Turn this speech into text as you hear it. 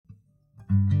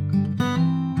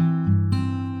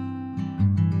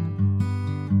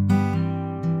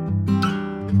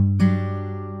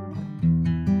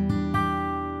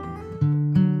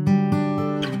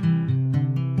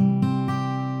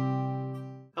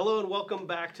Hello and welcome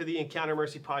back to the Encounter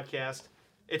Mercy podcast.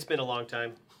 It's been a long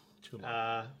time. Too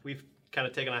long. We've kind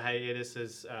of taken a hiatus,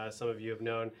 as some of you have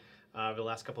known, over the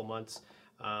last couple months.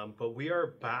 But we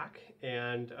are back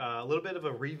and a little bit of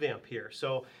a revamp here.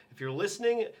 So if you're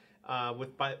listening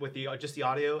with just the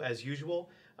audio as usual,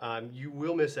 you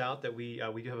will miss out that we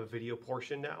do have a video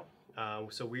portion now.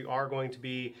 So we are going to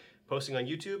be posting on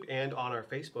YouTube and on our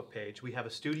Facebook page. We have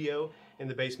a studio in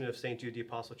the basement of St. Jude the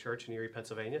Apostle Church in Erie,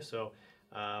 Pennsylvania. So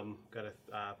got to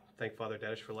thank Father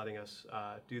Dennis for letting us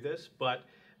do this. But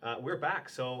we're back.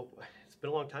 So it's been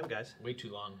a long time, guys. Way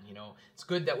too long. You know, it's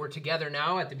good that we're together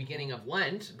now at the beginning of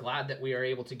Lent. Glad that we are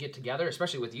able to get together,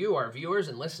 especially with you, our viewers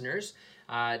and listeners,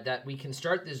 that we can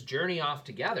start this journey off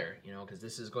together, you know, because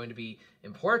this is going to be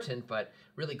important, but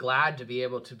really glad to be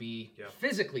able to be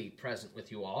physically present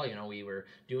with you all. You know, we were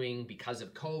doing, because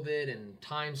of COVID and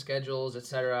time schedules,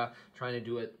 etc., trying to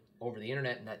do it over the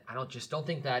internet, and that I don't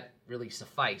think that really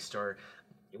sufficed, or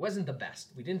it wasn't the best.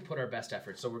 We didn't put our best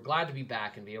effort, so we're glad to be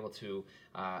back and be able to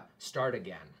start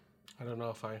again. I don't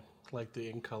know if I like the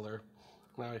ink color.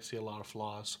 Now I see a lot of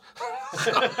flaws.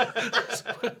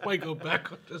 Might go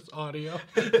back on this audio.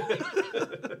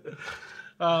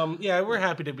 Yeah, we're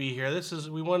happy to be here.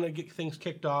 We want to get things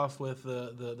kicked off with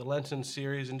the Lenten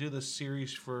series and do this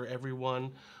series for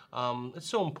everyone. It's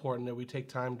so important that we take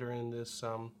time during this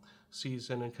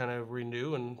season and kind of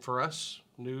renew, and for us,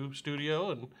 new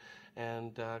studio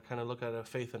and kind of look at a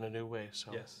faith in a new way.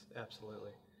 So Yes,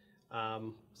 absolutely.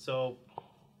 So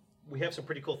we have some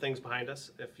pretty cool things behind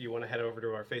us. If you want to head over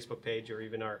to our Facebook page or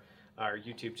even our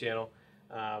YouTube channel,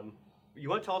 you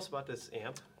want to tell us about this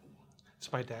amp?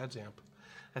 it's my dad's amp.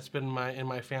 That's been in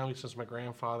my family since my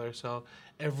grandfather. So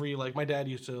my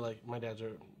dad's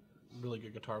a really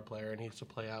good guitar player, and he used to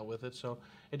play out with it. So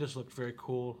it just looked very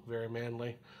cool, very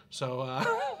manly. So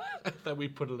I thought we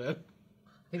put it in.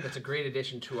 I think that's a great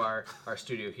addition to our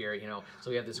studio here, you know.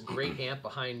 So we have this great amp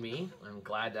behind me. I'm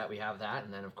glad that we have that.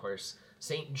 And then, of course,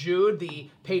 St. Jude, the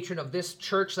patron of this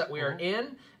church that we are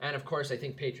in. And, of course, I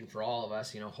think patron for all of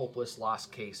us, you know, hopeless,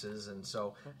 lost cases. And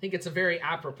so I think it's a very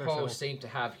apropos saint to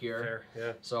have here. Fair,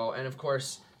 yeah. So, and, of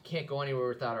course, can't go anywhere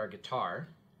without our guitar.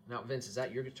 Now, Vince, is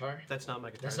that your guitar? That's not my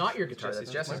guitar. That's not your guitar.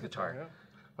 That's Jesse's guitar.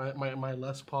 Yeah. My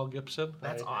Les Paul Gibson.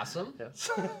 That's awesome. Yes.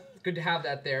 Good to have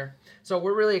that there. So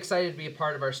we're really excited to be a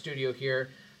part of our studio here,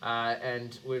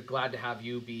 and we're glad to have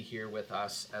you be here with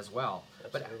us as well.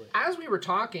 Absolutely. But as we were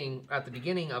talking at the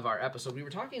beginning of our episode, we were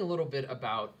talking a little bit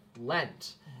about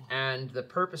Lent and the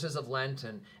purposes of Lent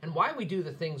and why we do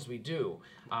the things we do.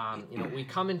 You know, we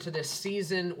come into this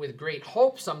season with great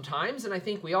hope sometimes, and I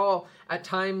think we all, at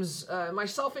times,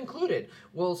 myself included,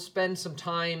 will spend some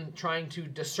time trying to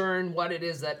discern what it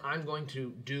is that I'm going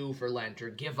to do for Lent or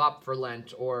give up for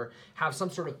Lent or have some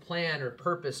sort of plan or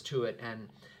purpose to it. And,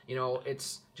 you know,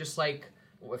 it's just like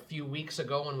a few weeks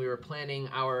ago when we were planning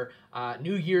our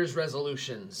New Year's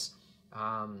resolutions.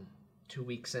 2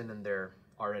 weeks in and they're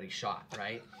already shot,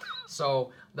 right?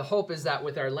 So the hope is that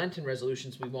with our Lenten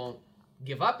resolutions, we won't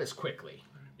give up as quickly.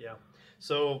 Yeah.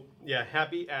 So,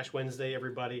 happy Ash Wednesday,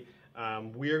 everybody.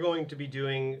 We are going to be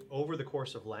doing, over the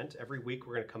course of Lent, every week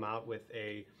we're going to come out with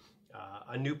a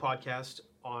new podcast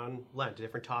on Lent, a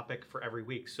different topic for every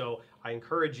week. So I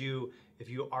encourage you, if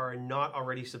you are not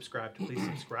already subscribed, please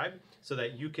subscribe so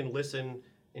that you can listen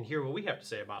and hear what we have to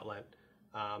say about Lent.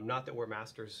 Not that we're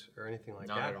masters or anything like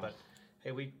that, but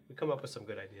hey, we come up with some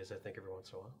good ideas, I think, every once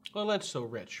in a while. Well, Lent's so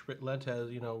rich. Lent has,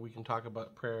 you know, we can talk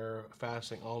about prayer,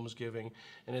 fasting, almsgiving,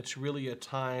 and it's really a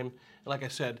time, like I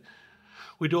said,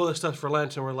 we do all this stuff for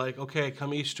Lent, and we're like, okay,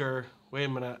 come Easter, wait a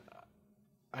minute,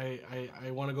 I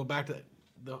want to go back to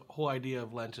the whole idea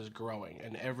of Lent is growing,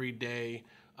 and every day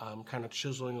kind of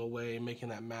chiseling away, making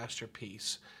that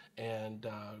masterpiece, and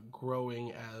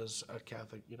growing as a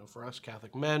Catholic, you know, for us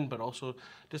Catholic men, but also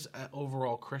just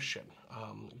overall Christian,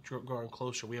 growing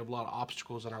closer. We have a lot of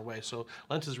obstacles in our way. So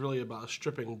Lent is really about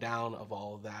stripping down of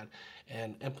all of that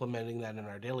and implementing that in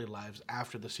our daily lives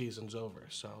after the season's over.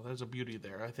 So there's a beauty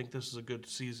there. I think this is a good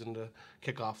season to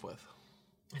kick off with.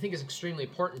 I think it's extremely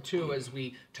important, too, as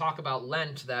we talk about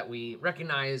Lent, that we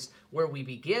recognize where we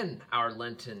begin our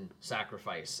Lenten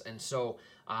sacrifice. And so,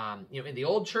 you know, in the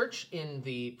old church, in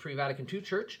the pre-Vatican II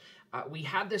church, we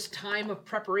had this time of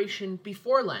preparation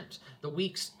before Lent. The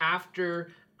weeks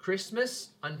after Christmas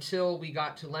until we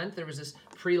got to Lent, there was this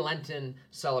pre-Lenten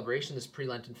celebration, this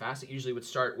pre-Lenten fast. It usually would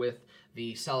start with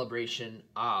the celebration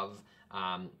of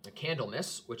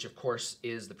Candlemas, which of course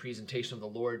is the presentation of the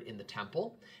Lord in the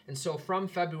temple. And so from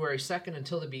February 2nd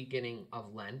until the beginning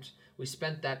of Lent, we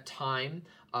spent that time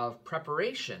of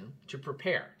preparation to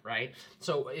prepare, right?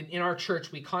 So in our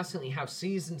church, we constantly have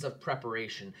seasons of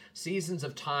preparation, seasons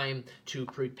of time to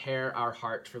prepare our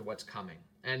heart for what's coming.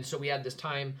 And so we had this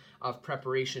time of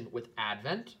preparation with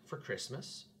Advent for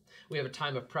Christmas. We have a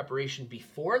time of preparation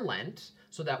before Lent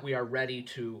so that we are ready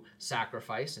to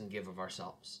sacrifice and give of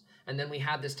ourselves. And then we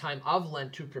have this time of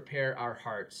Lent to prepare our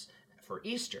hearts for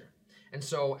Easter. And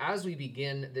so as we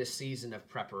begin this season of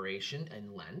preparation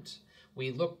in Lent,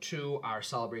 we look to our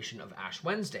celebration of Ash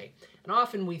Wednesday. And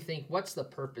often we think, what's the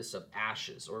purpose of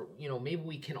ashes? Or, maybe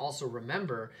we can also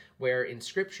remember where in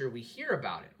Scripture we hear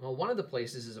about it. Well, one of the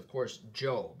places is, of course,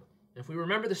 Job. If we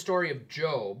remember the story of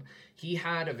Job, he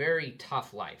had a very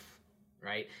tough life,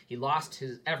 right? He lost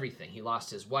his everything. He lost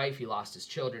his wife, he lost his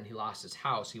children, he lost his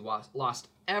house, he lost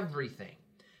everything.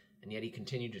 And yet he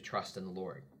continued to trust in the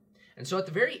Lord. And so at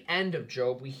the very end of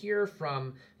Job, we hear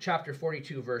from chapter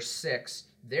 42, verse 6,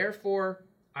 "Therefore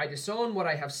I disown what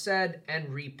I have said and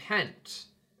repent."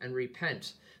 And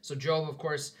repent. So Job, of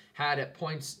course, had at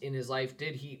points in his life,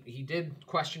 he did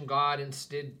question God and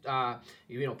did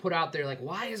put out there like,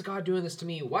 why is God doing this to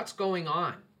me? What's going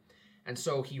on? And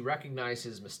so he recognized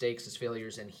his mistakes, his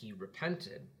failures, and he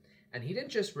repented. And he didn't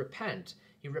just repent,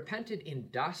 he repented in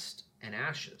dust and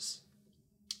ashes.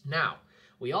 Now,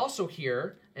 we also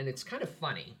hear, and it's kind of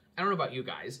funny, I don't know about you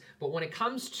guys, but when it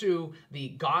comes to the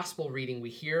gospel reading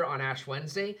we hear on Ash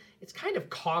Wednesday, it's kind of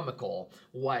comical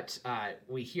what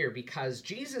we hear, because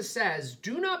Jesus says,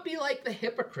 do not be like the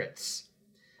hypocrites.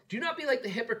 Do not be like the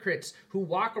hypocrites who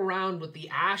walk around with the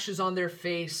ashes on their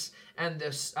face and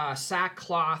the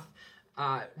sackcloth.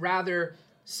 Rather,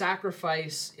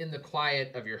 sacrifice in the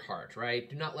quiet of your heart, right?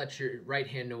 Do not let your right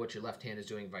hand know what your left hand is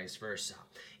doing, vice versa.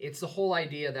 It's the whole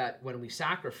idea that when we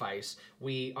sacrifice,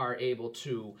 we are able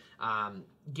to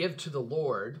give to the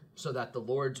Lord so that the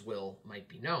Lord's will might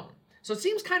be known. So it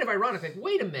seems kind of ironic, like,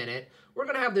 wait a minute, we're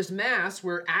going to have this mass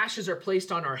where ashes are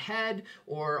placed on our head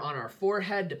or on our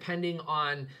forehead, depending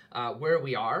on where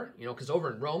we are, because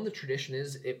over in Rome, the tradition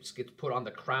is it gets put on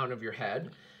the crown of your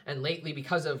head. And lately,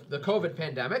 because of the COVID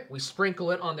pandemic, we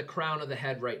sprinkle it on the crown of the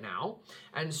head right now.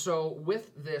 And so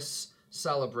with this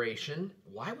celebration,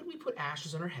 why would we put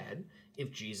ashes on our head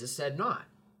if Jesus said not?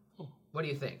 What do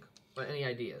you think? Any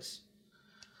ideas?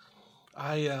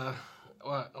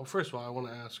 Well, first of all, I want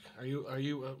to ask: Are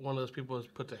you one of those people who's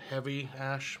put the heavy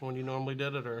ash when you normally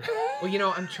did it, or?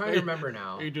 Well, I'm trying to remember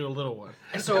now. Or you do a little one.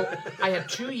 So I had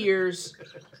 2 years.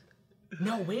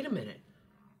 No, wait a minute.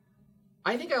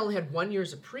 I think I only had 1 year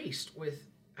as a priest with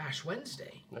Ash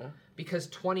Wednesday. Yeah. Because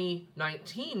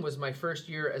 2019 was my first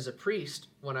year as a priest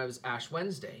when I was Ash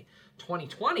Wednesday.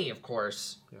 2020, of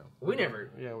course, we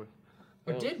never. Yeah.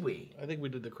 Or did we? I think we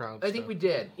did the crown. I think we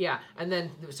did, yeah. And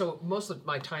then, so most of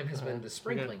my time has been the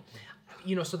sprinkling.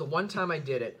 So the one time I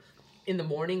did it, in the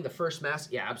morning, the first mass,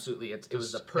 yeah, absolutely. It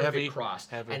was a perfect cross.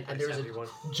 Heavy. And there was a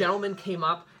gentleman came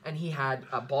up, and he had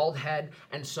a bald head,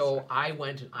 and so I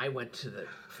went to the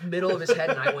middle of his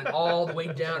head, and I went all the way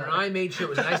down, and I made sure it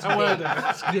was nice and big.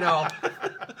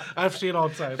 I've seen all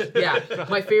types. Yeah,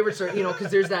 my favorites are, because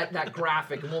there's that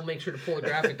graphic, and we'll make sure to pull the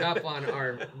graphic up on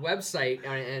our website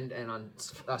and on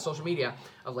social media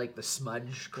of like the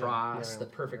smudge cross, the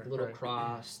perfect little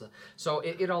cross. So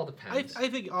it all depends. I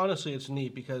think honestly it's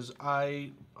neat because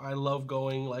I love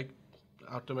going like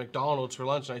out to McDonald's for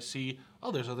lunch and I see,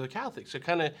 oh, there's other Catholics. It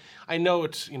kind of, I know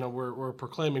it's, we're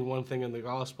proclaiming one thing in the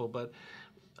gospel, but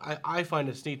I find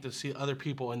it's neat to see other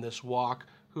people in this walk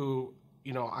who,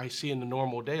 I see in the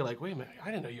normal day, like, wait a minute, I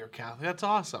didn't know you're a Catholic. That's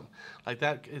awesome. Like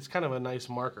that, it's kind of a nice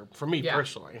marker for me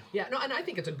personally. Yeah, no, and I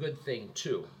think it's a good thing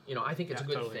too. I think it's a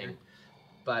good thing.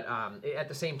 But at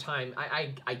the same time,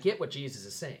 I get what Jesus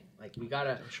is saying. Like, we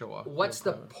gotta show off. What's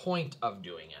the point of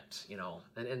doing it?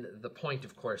 And the point,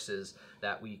 of course, is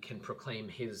that we can proclaim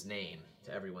His name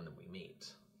to everyone that we meet.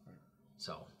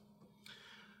 So,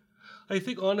 I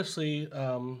think honestly,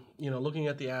 looking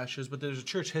at the ashes, but there's a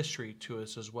church history to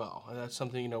us as well, and that's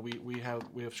something we have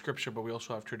scripture, but we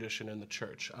also have tradition in the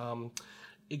church.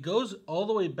 It goes all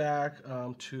the way back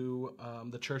to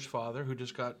the church father who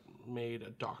just got made a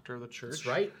doctor of the church. That's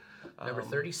right, number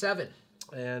 37.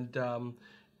 And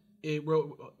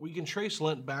we can trace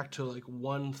Lent back to like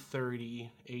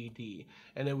 130 A.D.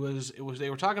 And it was they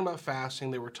were talking about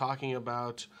fasting. They were talking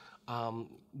about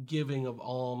giving of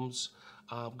alms.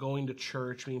 Going to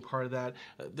church, being part of that.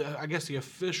 I guess the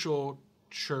official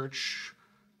church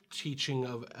teaching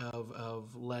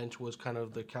of Lent was kind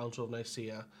of the Council of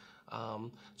Nicaea,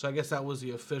 So I guess that was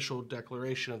the official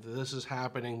declaration of this is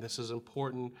happening, this is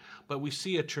important. But we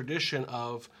see a tradition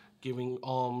of giving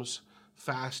alms,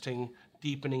 fasting,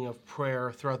 deepening of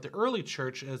prayer throughout the early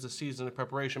church as a season of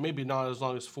preparation. Maybe not as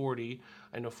long as 40.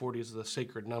 I know 40 is the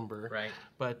sacred number. Right.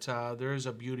 But there is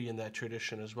a beauty in that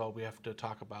tradition as well we have to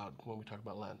talk about when we talk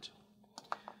about Lent.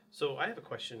 So I have a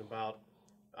question about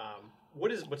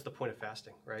what's the point of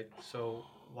fasting, right? So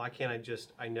why can't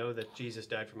I know that Jesus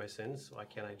died for my sins. Why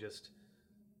can't I just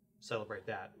celebrate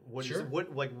that? Sure.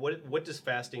 What does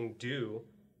fasting do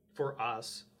for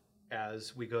us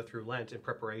as we go through Lent in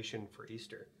preparation for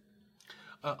Easter?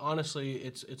 Honestly,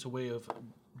 it's a way of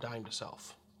dying to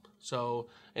self. So,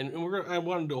 and I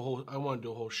want to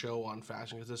do a whole show on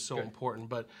fasting because it's so important.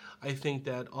 But I think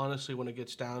that honestly, when it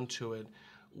gets down to it,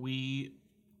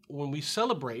 when we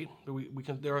celebrate,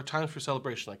 there are times for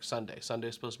celebration, like Sunday. Sunday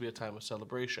is supposed to be a time of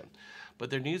celebration. But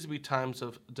there needs to be times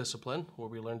of discipline, where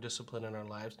we learn discipline in our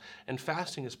lives. And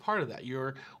fasting is part of that.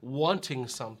 You're wanting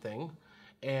something,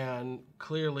 and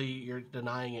clearly you're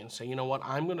denying it and saying, you know what,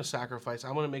 I'm going to sacrifice.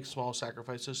 I'm going to make small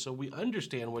sacrifices so we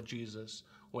understand what Jesus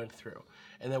went through.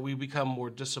 And that we become more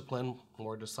disciplined,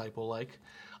 more disciple-like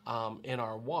in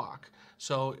our walk.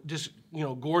 So just,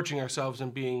 gorging ourselves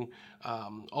and being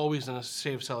always in a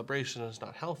state of celebration is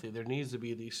not healthy. There needs to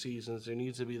be these seasons. There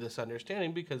needs to be this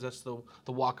understanding because that's the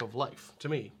walk of life, to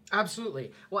me.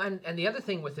 Absolutely. Well, and the other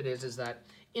thing with it is that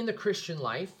in the Christian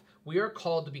life, we are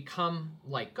called to become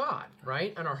like God,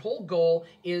 right? And our whole goal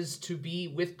is to be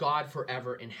with God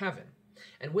forever in heaven.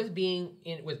 And with being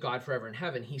with God forever in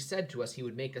heaven, he said to us he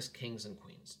would make us kings and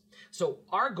queens. So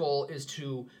our goal is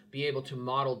to be able to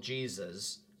model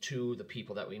Jesus to the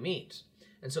people that we meet.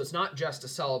 And so it's not just a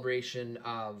celebration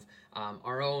of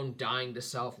our own dying to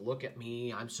self, look at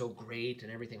me, I'm so great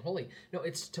and everything holy. No,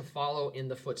 it's to follow in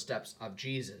the footsteps of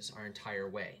Jesus our entire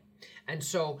way. And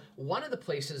so one of the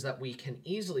places that we can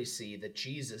easily see that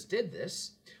Jesus did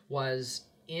this was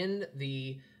in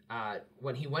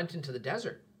when he went into the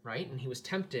desert, right? And he was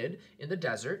tempted in the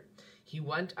desert. He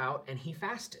went out and he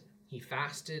fasted. He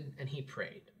fasted and he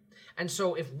prayed. And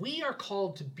so if we are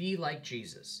called to be like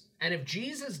Jesus, and if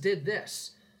Jesus did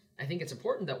this, I think it's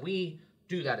important that we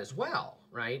do that as well,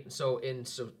 right? So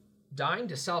dying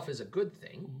to self is a good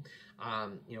thing,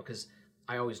 because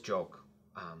I always joke,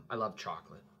 I love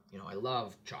chocolate. I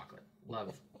love chocolate.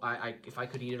 If I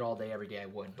could eat it all day, every day, I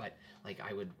would. But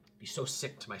I would be so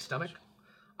sick to my stomach.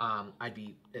 I'd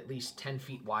be at least 10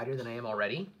 feet wider than I am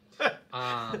already.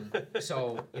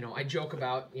 So I joke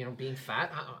about being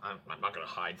fat. I'm not going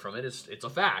to hide from it. It's a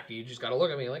fact. You just got to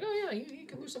look at me like, oh yeah, you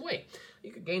can lose some weight.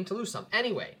 You could gain to lose some.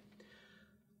 Anyway,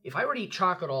 if I were to eat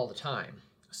chocolate all the time,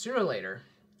 sooner or later,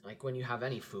 like when you have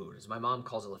any food, as my mom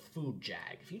calls it, a food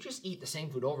jag. If you just eat the same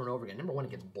food over and over again, number one,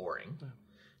 it gets boring. Yeah.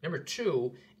 Number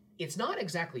two, it's not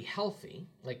exactly healthy,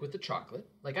 like with the chocolate.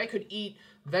 Like I could eat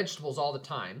vegetables all the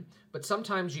time, but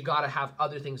sometimes you gotta have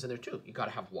other things in there too. You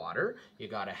gotta have water, you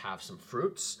gotta have some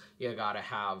fruits, you gotta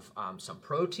have some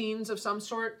proteins of some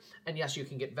sort. And yes, you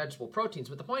can get vegetable proteins,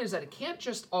 but the point is that it can't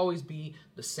just always be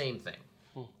the same thing.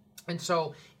 And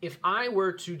so if I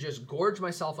were to just gorge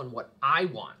myself on what I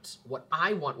want, what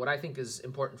I think is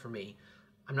important for me,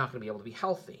 I'm not gonna be able to be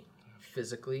healthy,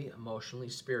 physically, emotionally,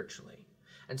 spiritually.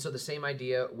 And so the same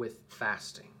idea with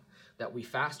fasting, that we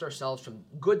fast ourselves from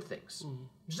good things. Mm-hmm.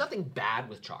 There's nothing bad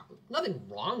with chocolate, nothing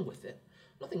wrong with it,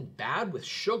 nothing bad with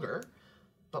sugar.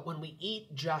 But when we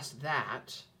eat just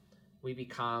that, we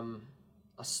become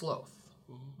a sloth.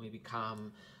 Mm-hmm. We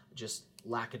become just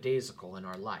lackadaisical in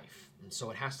our life. And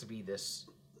so it has to be this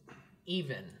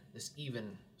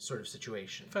even sort of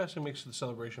situation. Fasting makes the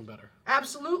celebration better.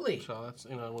 Absolutely. So that's,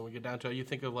 when we get down to it, you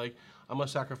think of I'm going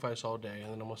to sacrifice all day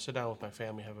and then I'm going to sit down with my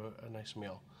family, have a nice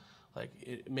meal.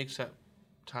 It makes that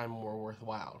time more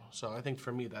worthwhile. So I think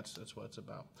for me, that's what it's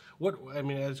about.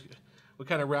 As we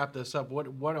kind of wrap this up,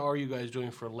 what are you guys doing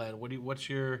for Lent?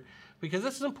 Because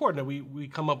this is important that we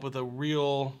come up with a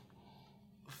real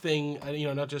thing,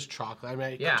 not just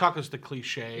chocolate. Chocolate's the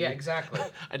cliche. Yeah, exactly.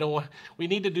 We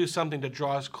need to do something to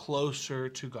draw us closer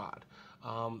to God.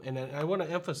 And I want to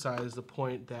emphasize the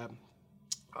point that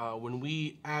when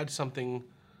we add something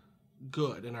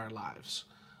good in our lives,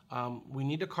 we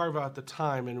need to carve out the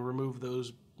time and remove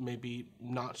those maybe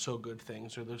not so good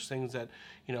things or those things that,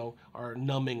 are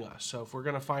numbing us. So if we're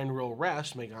going to find real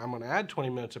rest, I'm going to add 20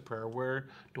 minutes of prayer. Where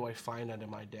do I find that in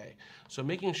my day? So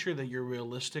making sure that you're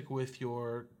realistic with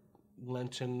your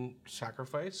Lenten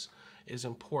sacrifice is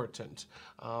important.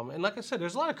 And like I said,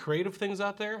 there's a lot of creative things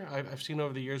out there. I've seen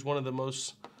over the years, one of the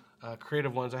most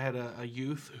creative ones, I had a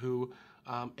youth who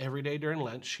every day during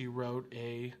Lent, she wrote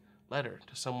a letter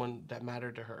to someone that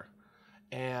mattered to her.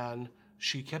 and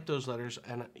she kept those letters.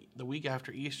 And the week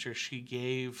after Easter, she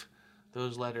gave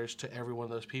those letters to every one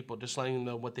of those people, just letting them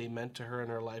know what they meant to her in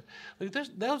her life. Like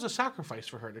that was a sacrifice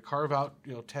for her to carve out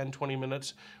 10, 20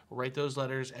 minutes, write those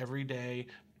letters every day,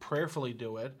 prayerfully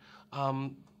do it.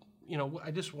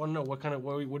 I just want to know what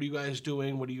are you guys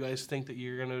doing? What do you guys think that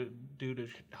you're going to do to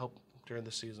help during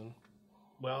the season?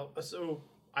 Well, so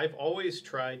I've always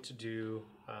tried to do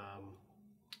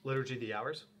Liturgy of the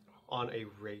Hours on a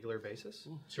regular basis.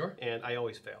 Sure. And I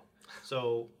always fail.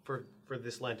 So for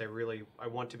this Lent, I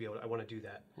want to do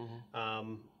that.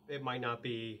 It might not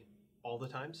be all the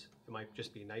times. It might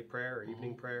just be night prayer or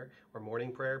evening prayer or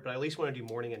morning prayer, but I at least want to do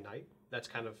morning and night. That's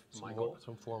kind of my goal.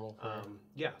 Some formal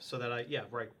prayer. So that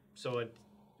right. So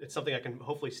it's something I can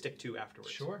hopefully stick to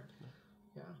afterwards. Sure.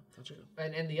 Yeah. That's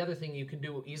good. And the other thing you can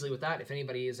do easily with that, if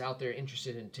anybody is out there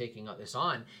interested in taking this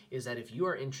on, is that if you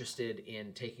are interested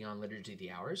in taking on Liturgy of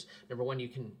the Hours, number one, you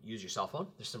can use your cell phone.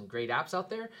 There's some great apps out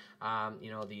there.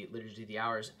 The Liturgy of the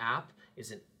Hours app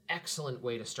is an excellent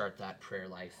way to start that prayer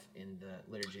life in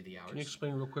the Liturgy of the Hours. Can you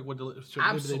explain real quick maybe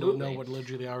Absolutely. they don't know what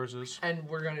Liturgy of the Hours is? And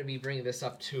we're going to be bringing this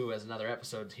up too as another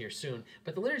episode here soon.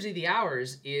 But the Liturgy of the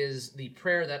Hours is the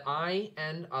prayer that I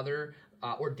and other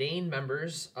ordained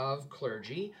members of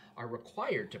clergy are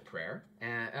required to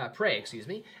pray,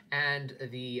 and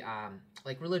the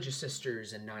religious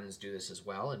sisters and nuns do this as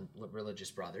well, and religious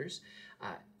brothers.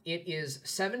 It is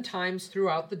 7 times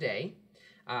throughout the day.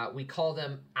 We call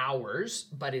them hours,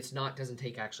 but doesn't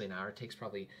take actually an hour. It takes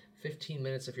probably 15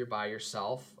 minutes if you're by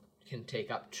yourself. Can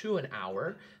take up to an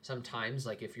hour. Sometimes,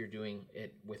 like if you're doing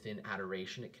it within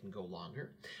adoration, it can go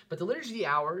longer. But the Liturgy of the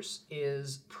Hours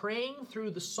is praying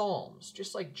through the Psalms,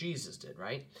 just like Jesus did,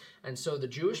 right? And so the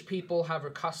Jewish people have a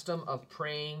custom of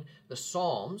praying the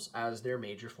Psalms as their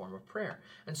major form of prayer.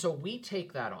 And so we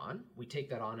take that on. We take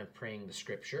that on of praying the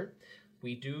Scripture.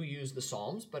 We do use the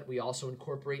Psalms, but we also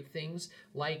incorporate things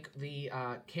like the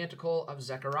Canticle of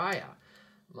Zechariah.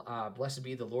 Blessed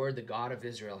be the Lord, the God of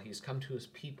Israel. He's come to his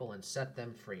people and set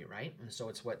them free, right? And so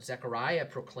it's what Zechariah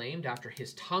proclaimed after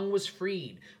his tongue was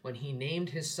freed when he named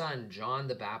his son John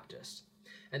the Baptist.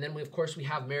 And then, of course, we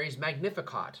have Mary's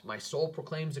Magnificat. My soul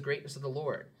proclaims the greatness of the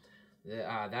Lord.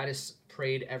 That is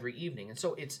prayed every evening. And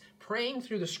so it's praying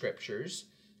through the Scriptures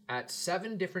at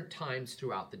 7 different times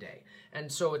throughout the day.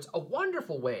 And so it's a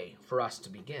wonderful way for us to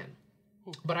begin.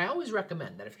 But I always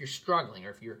recommend that if you're struggling or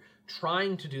if you're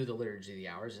trying to do the Liturgy of the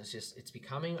Hours, it's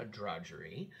becoming a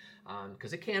drudgery,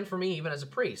 because it can for me even as a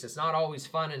priest. It's not always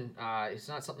fun, and it's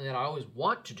not something that I always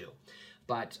want to do.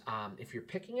 But if you're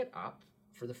picking it up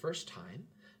for the first time,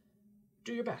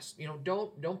 do your best.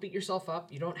 Don't beat yourself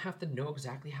up. You don't have to know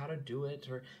exactly how to do it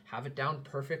or have it down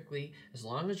perfectly. As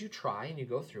long as you try and you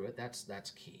go through it,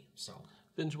 that's key. So,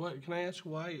 Vince, can I ask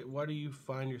why do you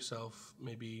find yourself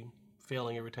maybe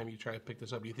failing every time you try to pick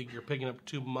this up? Do you think you're picking up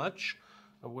too much?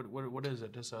 Or what is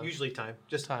it? Usually time.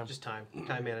 Just time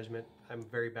management. I'm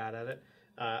very bad at it.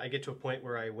 I get to a point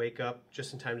where I wake up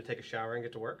just in time to take a shower and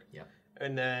get to work. Yeah.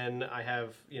 And then I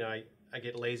have, I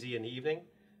get lazy in the evening,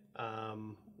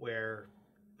 where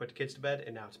put the kids to bed,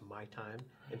 and now it's my time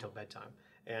until bedtime.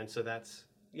 And so that's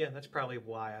probably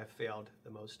why I've failed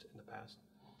the most in the past.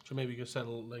 So maybe you can set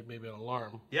maybe an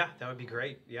alarm. Yeah, that would be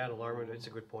great. Yeah, an alarm. It's a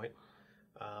good point.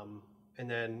 And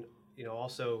then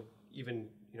also even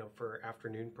for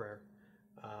afternoon prayer,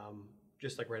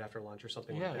 just like right after lunch or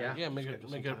something like that. Yeah. Make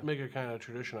it kind of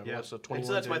tradition. Yeah. Less of And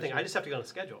so that's my thing. I just have to get on a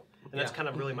schedule, and that's kind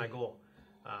of really my goal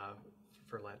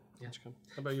for Lent. Yeah. That's good.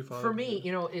 How about you, Father? For me,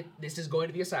 this is going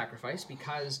to be a sacrifice,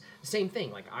 because the same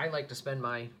thing. Like, I like to spend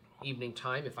my evening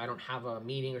time, if I don't have a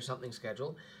meeting or something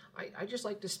scheduled, I just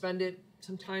like to spend it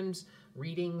sometimes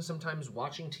reading, sometimes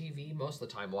watching TV, most of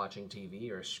the time watching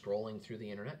TV or scrolling through the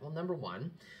internet. Well, number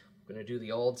one, I'm going to do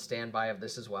the old standby of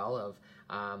this as well, of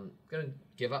going to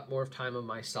give up more time on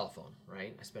my cell phone,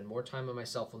 right? I spend more time on my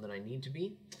cell phone than I need to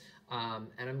be, and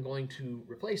I'm going to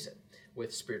replace it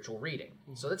with spiritual reading.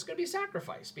 So that's going to be a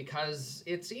sacrifice, because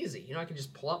it's easy. I can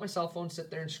just pull out my cell phone,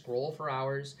 sit there and scroll for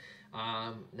hours.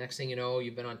 Next thing you know,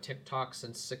 you've been on TikTok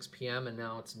since 6 p.m. and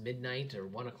now it's midnight or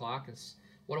 1 o'clock.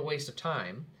 What a waste of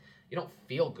time. You don't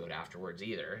feel good afterwards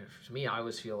either. To me, I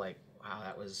always feel like,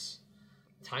 wow,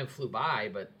 time flew by,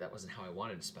 but that wasn't how I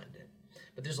wanted to spend it.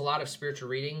 But there's a lot of spiritual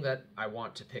reading that I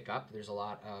want to pick up. There's a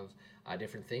lot of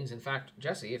different things. In fact,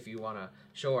 Jesse, if you want to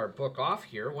show our book off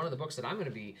here, one of the books that I'm going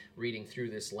to be reading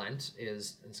through this Lent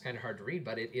it's kind of hard to read,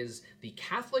 but it is The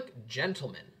Catholic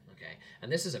Gentleman. Okay,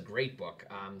 and this is a great book.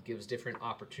 Gives different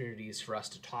opportunities for us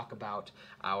to talk about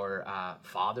our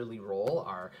fatherly role,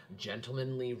 our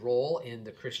gentlemanly role in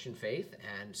the Christian faith,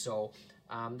 and so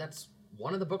that's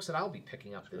one of the books that I'll be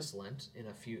picking up this Lent in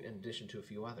addition to a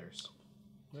few others.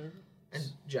 And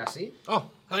Jesse, Oh,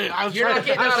 I was you're trying, not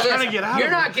getting I was out of trying this. to get out You're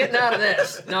of it. not getting out of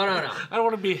this. No. I don't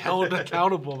want to be held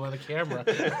accountable by the camera.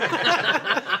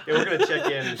 Yeah, we're gonna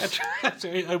check in. That's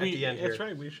right. the end That's here.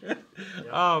 right. We should.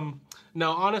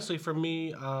 No, honestly, for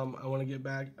me, I want to get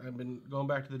back. I've been going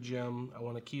back to the gym. I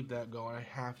want to keep that going. I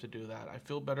have to do that. I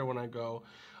feel better when I go.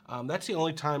 That's the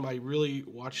only time I really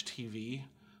watch TV.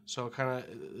 So kind of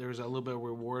there's a little bit of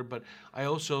reward, but I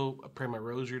also pray my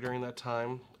rosary during that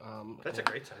time. That's a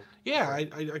great time. Yeah,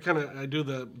 I do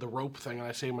the rope thing and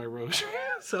I say my rosary.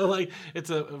 So like it's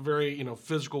a very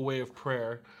physical way of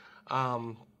prayer,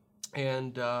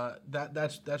 and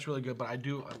that's really good. But I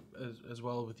do as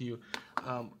well with you.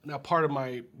 Now part of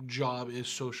my job is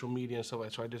social media and stuff like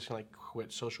that, so I just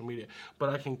quit social media. But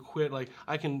I can quit what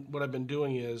I've been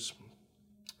doing is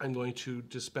I'm going to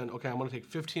just I'm going to take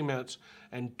 15 minutes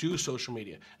and do social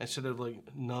media instead of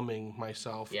numbing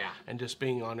myself and just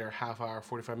being on there half hour,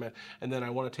 45 minutes. And then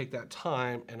I want to take that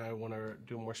time and I want to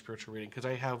do more spiritual reading because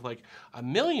I have a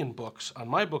million books on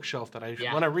my bookshelf that I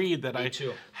want to read that I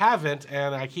haven't,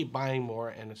 and I keep buying more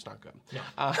and it's not good.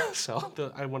 No. So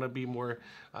I want to be more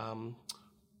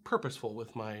purposeful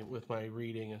with my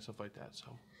reading and stuff like that.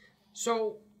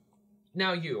 So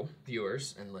now you,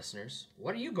 viewers and listeners,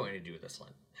 what are you going to do this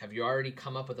Lent? Have you already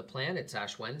come up with a plan? It's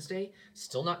Ash Wednesday.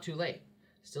 Still not too late.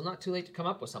 Still not too late to come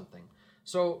up with something.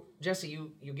 So, Jesse,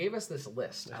 you gave us this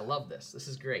list. I love this. This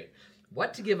is great.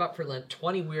 What to give up for Lent,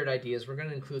 20 weird ideas. We're going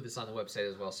to include this on the website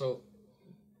as well. So,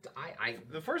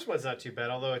 The first one's not too bad,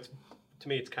 although to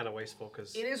me it's kind of wasteful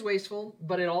because it is wasteful,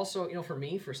 but it also, for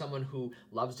me, for someone who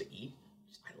loves to eat,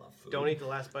 I love food. don't eat the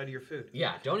last bite of your food.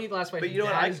 Yeah, don't eat the last bite. But you know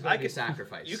what? That is going I to be a could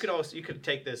sacrifice. You could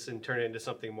take this and turn it into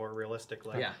something more realistic,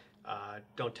 like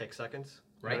don't take seconds.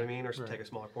 You know what I mean? Or take a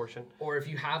smaller portion. Or if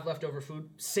you have leftover food,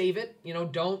 save it.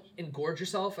 Don't engorge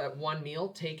yourself at one meal.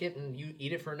 Take it and you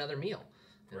eat it for another meal.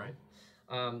 Right.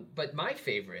 But my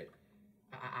favorite,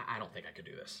 I don't think I could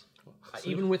do this.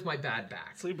 Even with my bad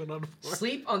back. Sleeping on the floor.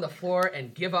 Sleep on the floor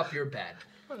and give up your bed.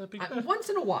 Once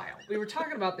in a while, we were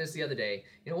talking about this the other day.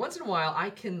 Once in a while, I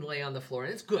can lay on the floor,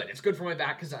 and it's good. It's good for my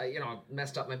back because I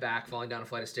messed up my back falling down a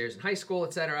flight of stairs in high school,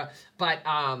 etc. But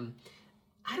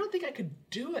I don't think I could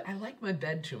do it. I like my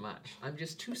bed too much. I'm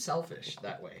just too selfish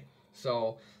that way.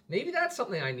 So maybe that's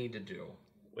something I need to do.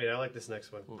 Wait, I like this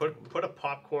next one. Put a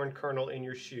popcorn kernel in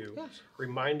your shoe,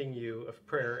 reminding you of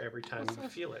prayer every time you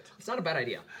feel it. It's not a bad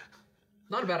idea.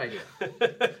 Not a bad idea.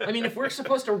 I mean, if we're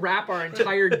supposed to wrap our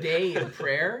entire day in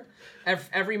prayer,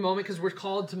 every moment, because we're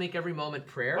called to make every moment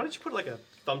prayer. Why don't you put a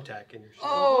thumbtack in your shoe?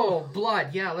 Oh,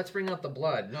 blood. Yeah, let's bring out the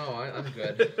blood. No, I'm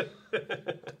good.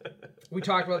 We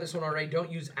talked about this one already. Don't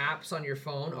use apps on your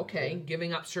phone. Okay,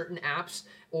 giving up certain apps.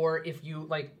 Or if you,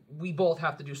 we both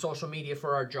have to do social media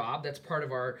for our job. That's part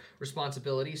of our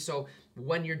responsibility. So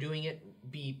when you're doing it,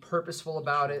 be purposeful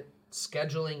about it,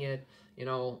 scheduling it,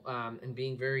 and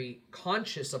being very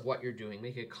conscious of what you're doing.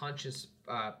 Make a conscious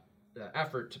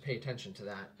effort to pay attention to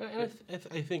that. And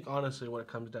I think honestly what it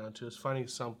comes down to is finding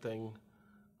something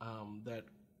that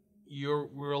you're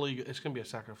really, it's going to be a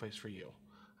sacrifice for you.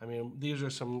 I mean, these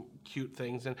are some cute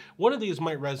things, and one of these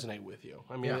might resonate with you.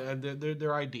 I mean,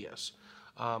 they're ideas.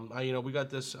 We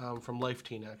got this from Life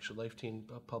Teen, actually. Life Teen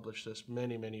published this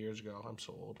many, many years ago. I'm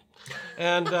so old.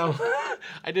 And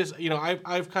I just,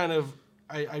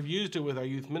 I've used it with our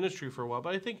youth ministry for a while,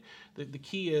 but I think the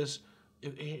key is,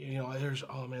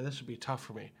 this would be tough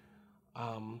for me.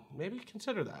 Maybe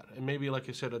consider that, and maybe, like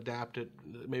I said, adapt it.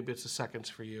 Maybe it's the seconds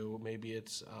for you. Maybe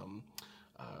it's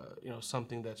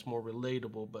something that's more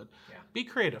relatable. But be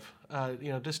creative.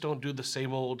 Just don't do the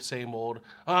same old.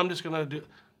 Oh, I'm just gonna do.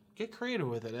 Get creative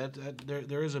with it.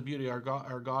 There is a beauty. Our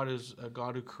God is a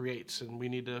God who creates, and we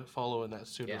need to follow in that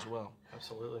suit as well.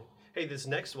 Absolutely. Hey, this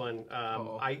next one,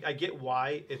 I get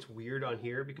why it's weird on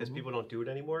here because people don't do it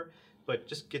anymore, but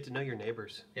just get to know your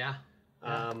neighbors. Yeah.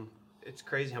 It's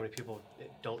crazy how many people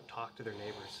don't talk to their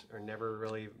neighbors or never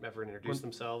really ever introduce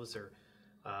themselves, or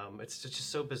it's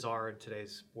just so bizarre in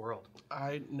today's world.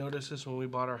 I noticed this when we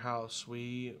bought our house.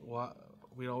 We'd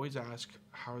always ask,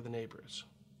 how are the neighbors?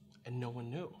 And no one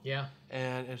knew. Yeah.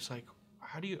 And it's like,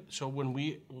 so when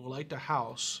we liked a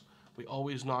house, we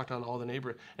always knocked on all the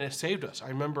neighbors, and it saved us. I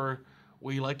remember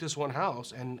we liked this one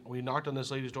house, and we knocked on this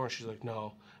lady's door, and she's like,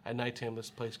 no. at nighttime this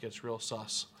place gets real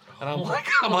sus. And I'm like,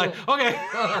 okay,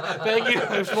 thank you.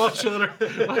 I have small children.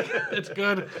 Like, it's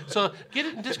good. So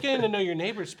just getting to know your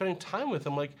neighbors, spending time with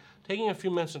them, like taking a few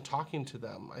minutes and talking to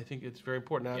them. I think it's very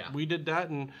important. Now, Yeah. we did that,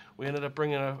 and we ended up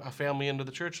bringing a family into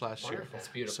the church last year. That's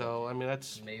beautiful. So I mean,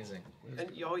 that's Amazing. And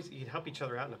you help each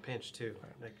other out in a pinch too.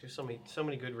 Like there's so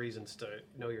many good reasons to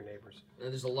know your neighbors.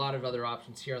 And there's a lot of other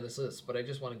options here on this list, but I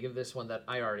just want to give this one that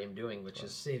I already am doing, which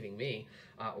is saving me.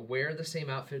 Wear the same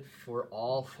outfit for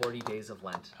all 40 days of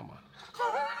Lent. come on.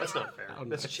 That's not fair.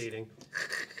 That's nice. cheating.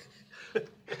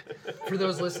 For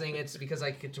those listening, it's because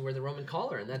I get to wear the Roman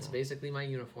collar, and that's basically my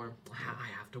uniform. I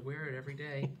have to wear it every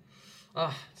day.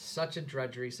 Such a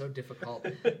drudgery, so difficult.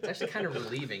 It's actually kind of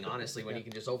relieving, honestly, when you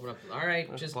can just open up. All right,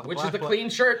 which is the clean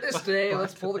shirt this day?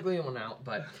 Let's pull the clean one out.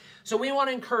 But so we want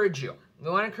to encourage you. We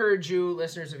want to encourage you,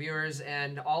 listeners, viewers,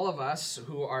 and all of us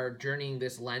who are journeying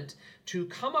this Lent to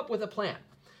come up with a plan.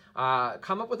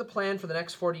 Come up with a plan for the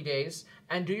next 40 days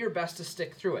and do your best to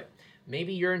stick through it.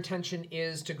 Maybe your intention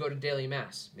is to go to daily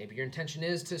mass. Maybe your intention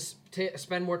is to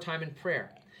spend more time in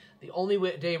prayer. The only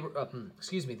way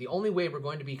the only way we're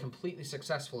going to be completely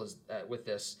successful with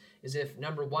this is if,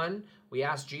 number one, we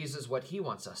ask Jesus what he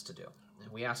wants us to do.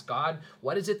 And we ask God,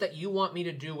 what is it that you want me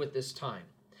to do with this time?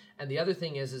 And the other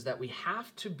thing is that we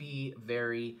have to be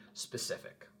very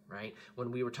specific, right? When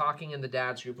we were talking in the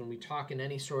dads group, when we talk in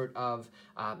any sort of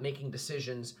making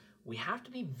decisions, we have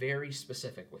to be very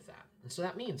specific with that. And so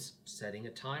that means setting a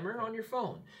timer on your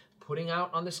phone, putting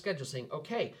out on the schedule saying,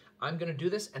 okay, I'm going to do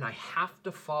this and I have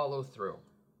to follow through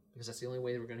because that's the only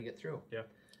way that we're going to get through. Yeah.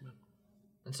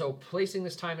 And so placing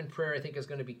this time in prayer, I think, is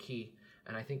going to be key.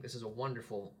 And I think this is a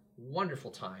wonderful, wonderful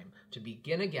time to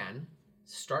begin again,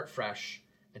 start fresh,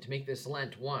 and to make this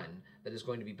Lent one that is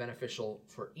going to be beneficial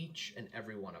for each and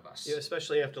every one of us. Yeah,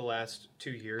 especially after the last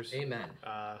 2 years. Amen.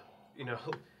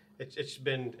 It's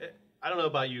been, I don't know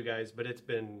about you guys, but it's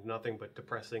been nothing but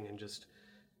depressing and just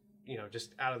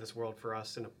out of this world for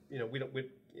us. And,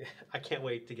 I can't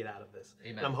wait to get out of this.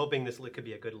 Amen. And I'm hoping this could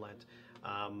be a good Lent.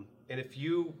 And if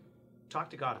you talk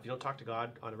to God, if you don't talk to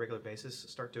God on a regular basis,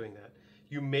 start doing that.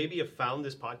 You maybe have found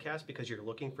this podcast because you're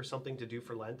looking for something to do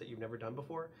for Lent that you've never done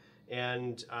before.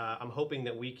 And I'm hoping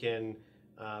that we can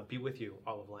be with you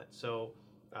all of Lent. So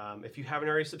if you haven't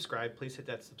already subscribed, please hit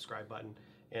that subscribe button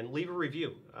and leave a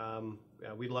review.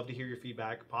 We'd love to hear your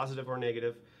feedback, positive or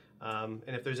negative. And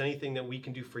if there's anything that we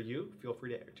can do for you, feel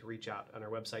free to reach out on our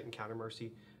website,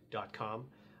 encountermercy.com.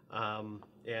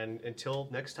 And until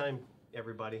next time,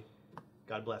 everybody,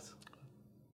 God bless.